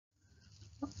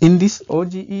In this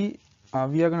OGE, we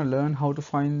are going to learn how to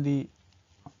find the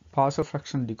partial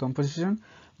fraction decomposition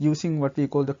using what we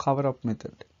call the cover-up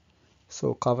method.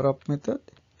 So cover-up method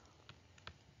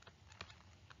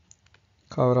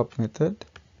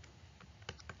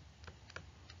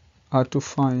are to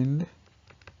find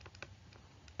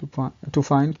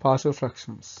partial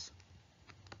fractions.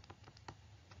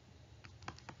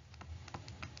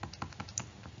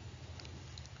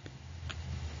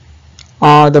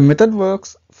 The method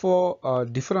works for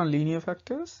different linear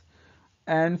factors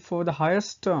and for the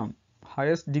highest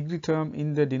degree term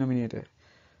in the denominator.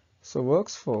 So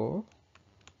works for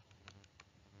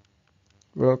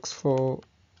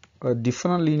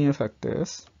different linear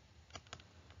factors,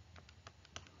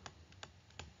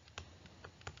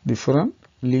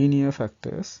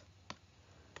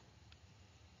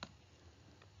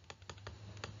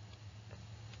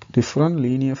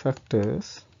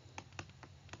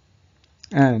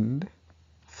 and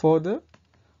for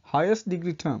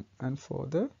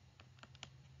the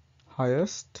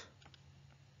highest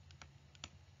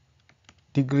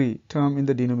degree term in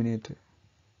the denominator.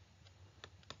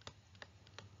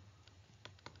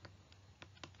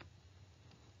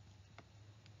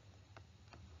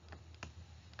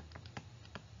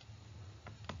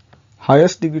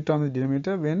 Highest degree term in the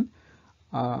denominator when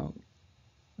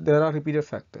there are repeated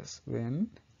factors.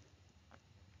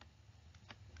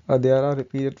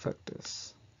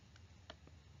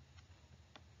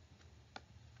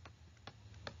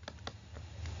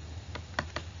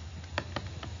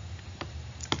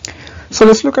 So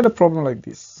let's look at a problem like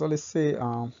this. So let's say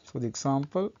for the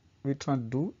example we try to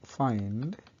do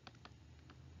find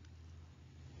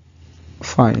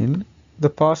the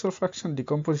partial fraction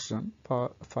decomposition,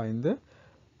 find the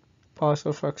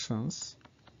partial fractions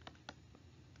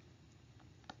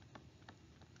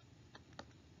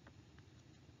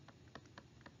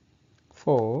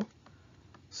for,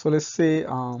 so let's say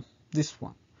this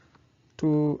one,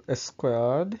 2s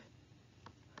squared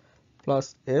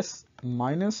plus s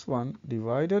minus 1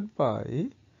 divided by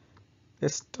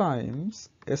s times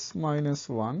s minus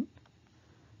 1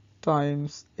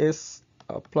 times s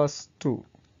plus 2.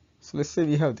 So let's say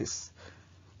we have this.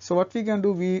 So what we can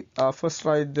do, we first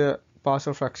write the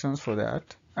partial fractions for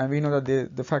that, and we know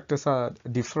that the factors are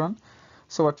different.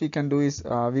 So what we can do is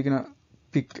we're gonna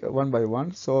pick one by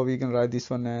one. So we can write this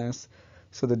one as,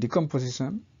 so the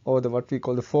decomposition, or the what we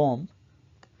call the form.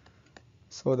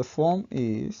 So the form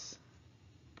is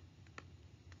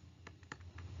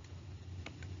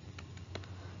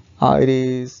it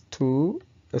is 2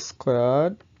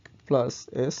 squared plus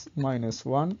s minus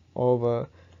 1 over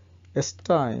s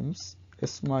times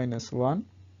s minus 1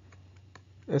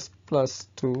 s plus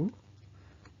 2,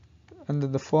 and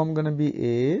then the form gonna be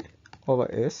a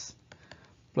over s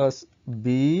plus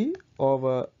b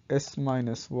over s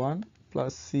minus 1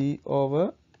 plus c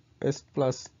over s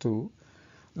plus 2.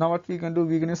 Now what we can do,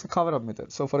 we're going to use the cover-up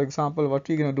method. So for example, what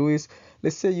we're going to do is,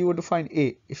 let's say you want to find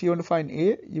a. If you want to find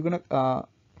a, you're going to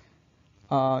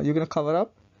cover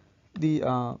up the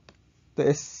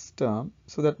s term.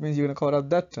 So that means you're going to cover up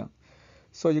that term.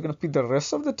 So you're going to pick the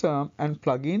rest of the term and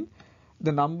plug in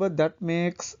the number that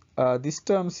makes this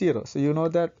term 0. So you know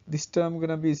that this term going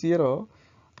to be 0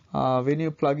 when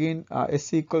you plug in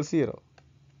s equals 0.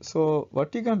 So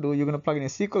what you can do, you're going to plug in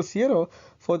s equals 0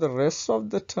 for the rest of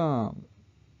the term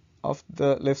of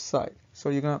the left side. So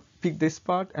you're going to pick this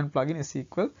part and plug in s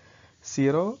equal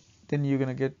 0, then you're going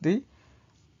to get the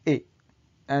a.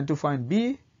 And to find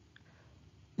b,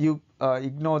 you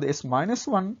ignore the s minus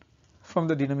 1 from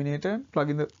the denominator and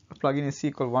plug in s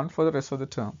equal 1 for the rest of the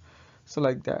term. So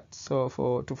like that. So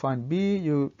to find b,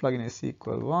 you plug in s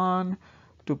equal 1.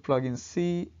 To plug in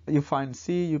c, you find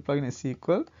c, you plug in s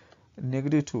equal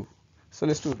negative 2. So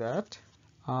let's do that.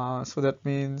 So that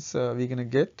means we're going to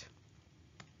get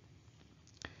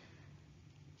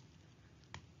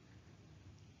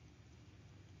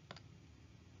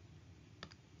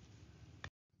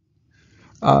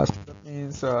so that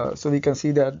means so we can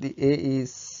see that the a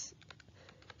is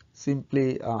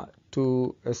simply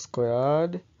 2s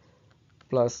squared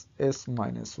plus s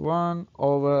minus 1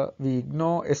 over, we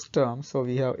ignore s term, so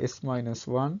we have s minus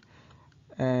 1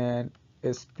 and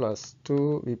s plus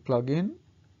 2. We plug in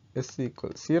s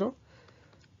equals 0.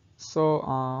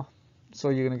 So so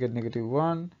you're going to get negative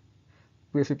 1.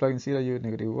 If you plug in 0, you get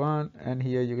negative 1, and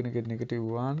here you're going to get negative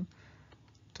 1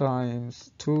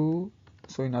 times 2.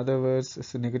 So in other words,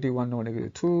 it's a negative 1 over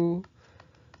negative 2,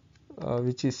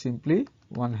 which is simply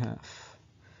 1/2.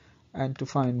 And to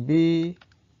find b,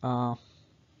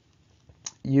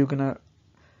 you're gonna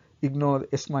ignore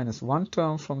the s minus 1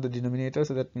 term from the denominator.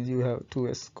 So that means you have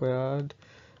 2s squared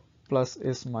plus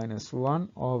s minus 1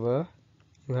 over,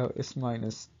 you have s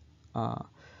minus,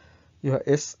 you have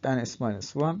s and s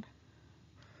minus 1.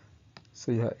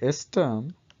 So you have s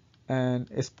term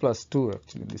and s plus 2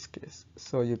 actually in this case.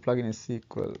 So you plug in s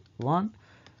equal 1.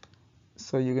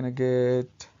 So you're going to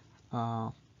get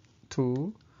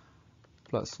 2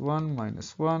 plus 1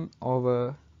 minus 1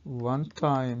 over 1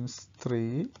 times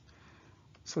 3.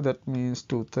 So that means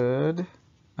 2/3.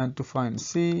 And to find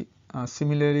c,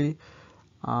 similarly,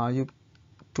 you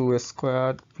 2s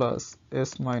squared plus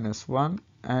s minus 1,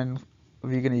 and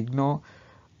we're going to ignore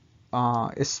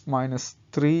s minus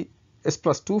 3, s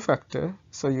plus 2 factor.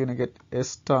 So you're going to get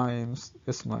s times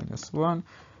s minus 1.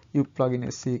 You plug in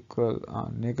s equal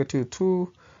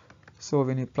 -2. So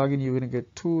when you plug in, you're going to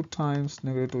get 2 times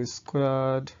 -2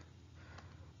 squared,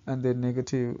 and then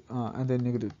 -2,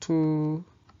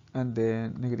 and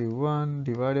then -1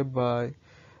 divided by,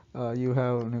 you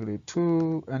have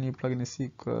 -2, and you plug in s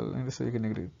equal, so you get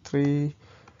 -3.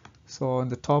 So on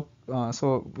the top,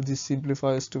 so this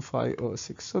simplifies to 5 or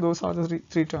 6. So those are the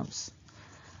three terms.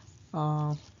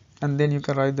 And then you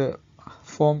can write the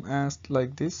form as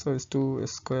like this. So it's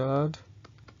 2s squared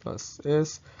plus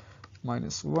s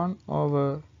minus 1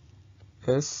 over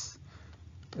s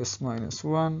minus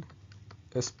 1,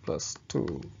 s plus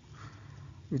 2,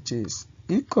 which is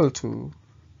equal to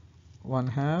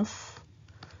 1/2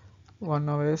 1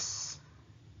 over s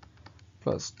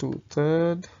plus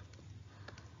 2/3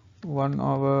 1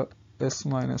 over s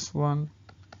minus 1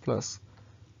 plus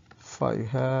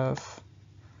 5/2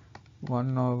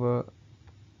 1 over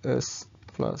s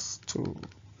plus 2.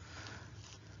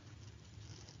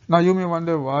 Now you may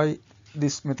wonder why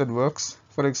this method works.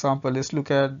 For example, let's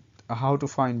look at how to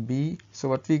find b. So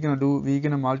what we're going to do, we're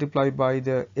going to multiply by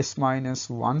the s minus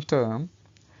 1 term,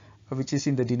 which is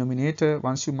in the denominator.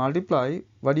 Once you multiply,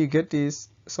 what you get is,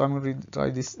 so I'm going to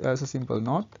write this as a simple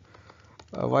note,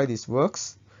 why this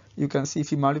works. You can see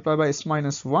if you multiply by s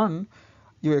minus 1,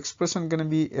 your expression is going to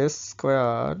be s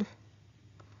squared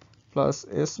plus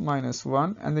s minus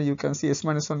 1, and then you can see s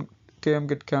minus 1 term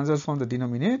get cancelled from the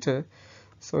denominator.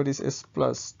 So it is s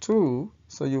plus 2.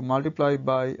 So you multiply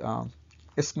by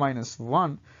s minus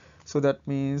 1. So that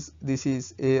means this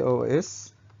is a over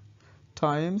s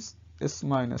times s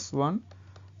minus 1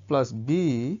 plus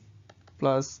b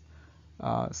plus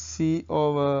c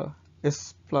over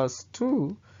s plus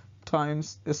 2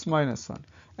 times s minus 1.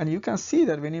 And you can see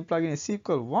that when you plug in s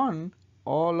equal 1,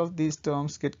 all of these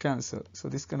terms get cancelled. So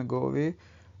this is going to go away,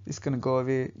 this is going to go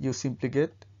away, you simply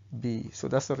get b. So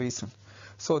that's the reason.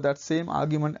 So that same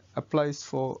argument applies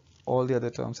for all the other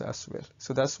terms as well.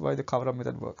 So that's why the cover-up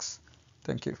method works.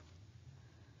 Thank you.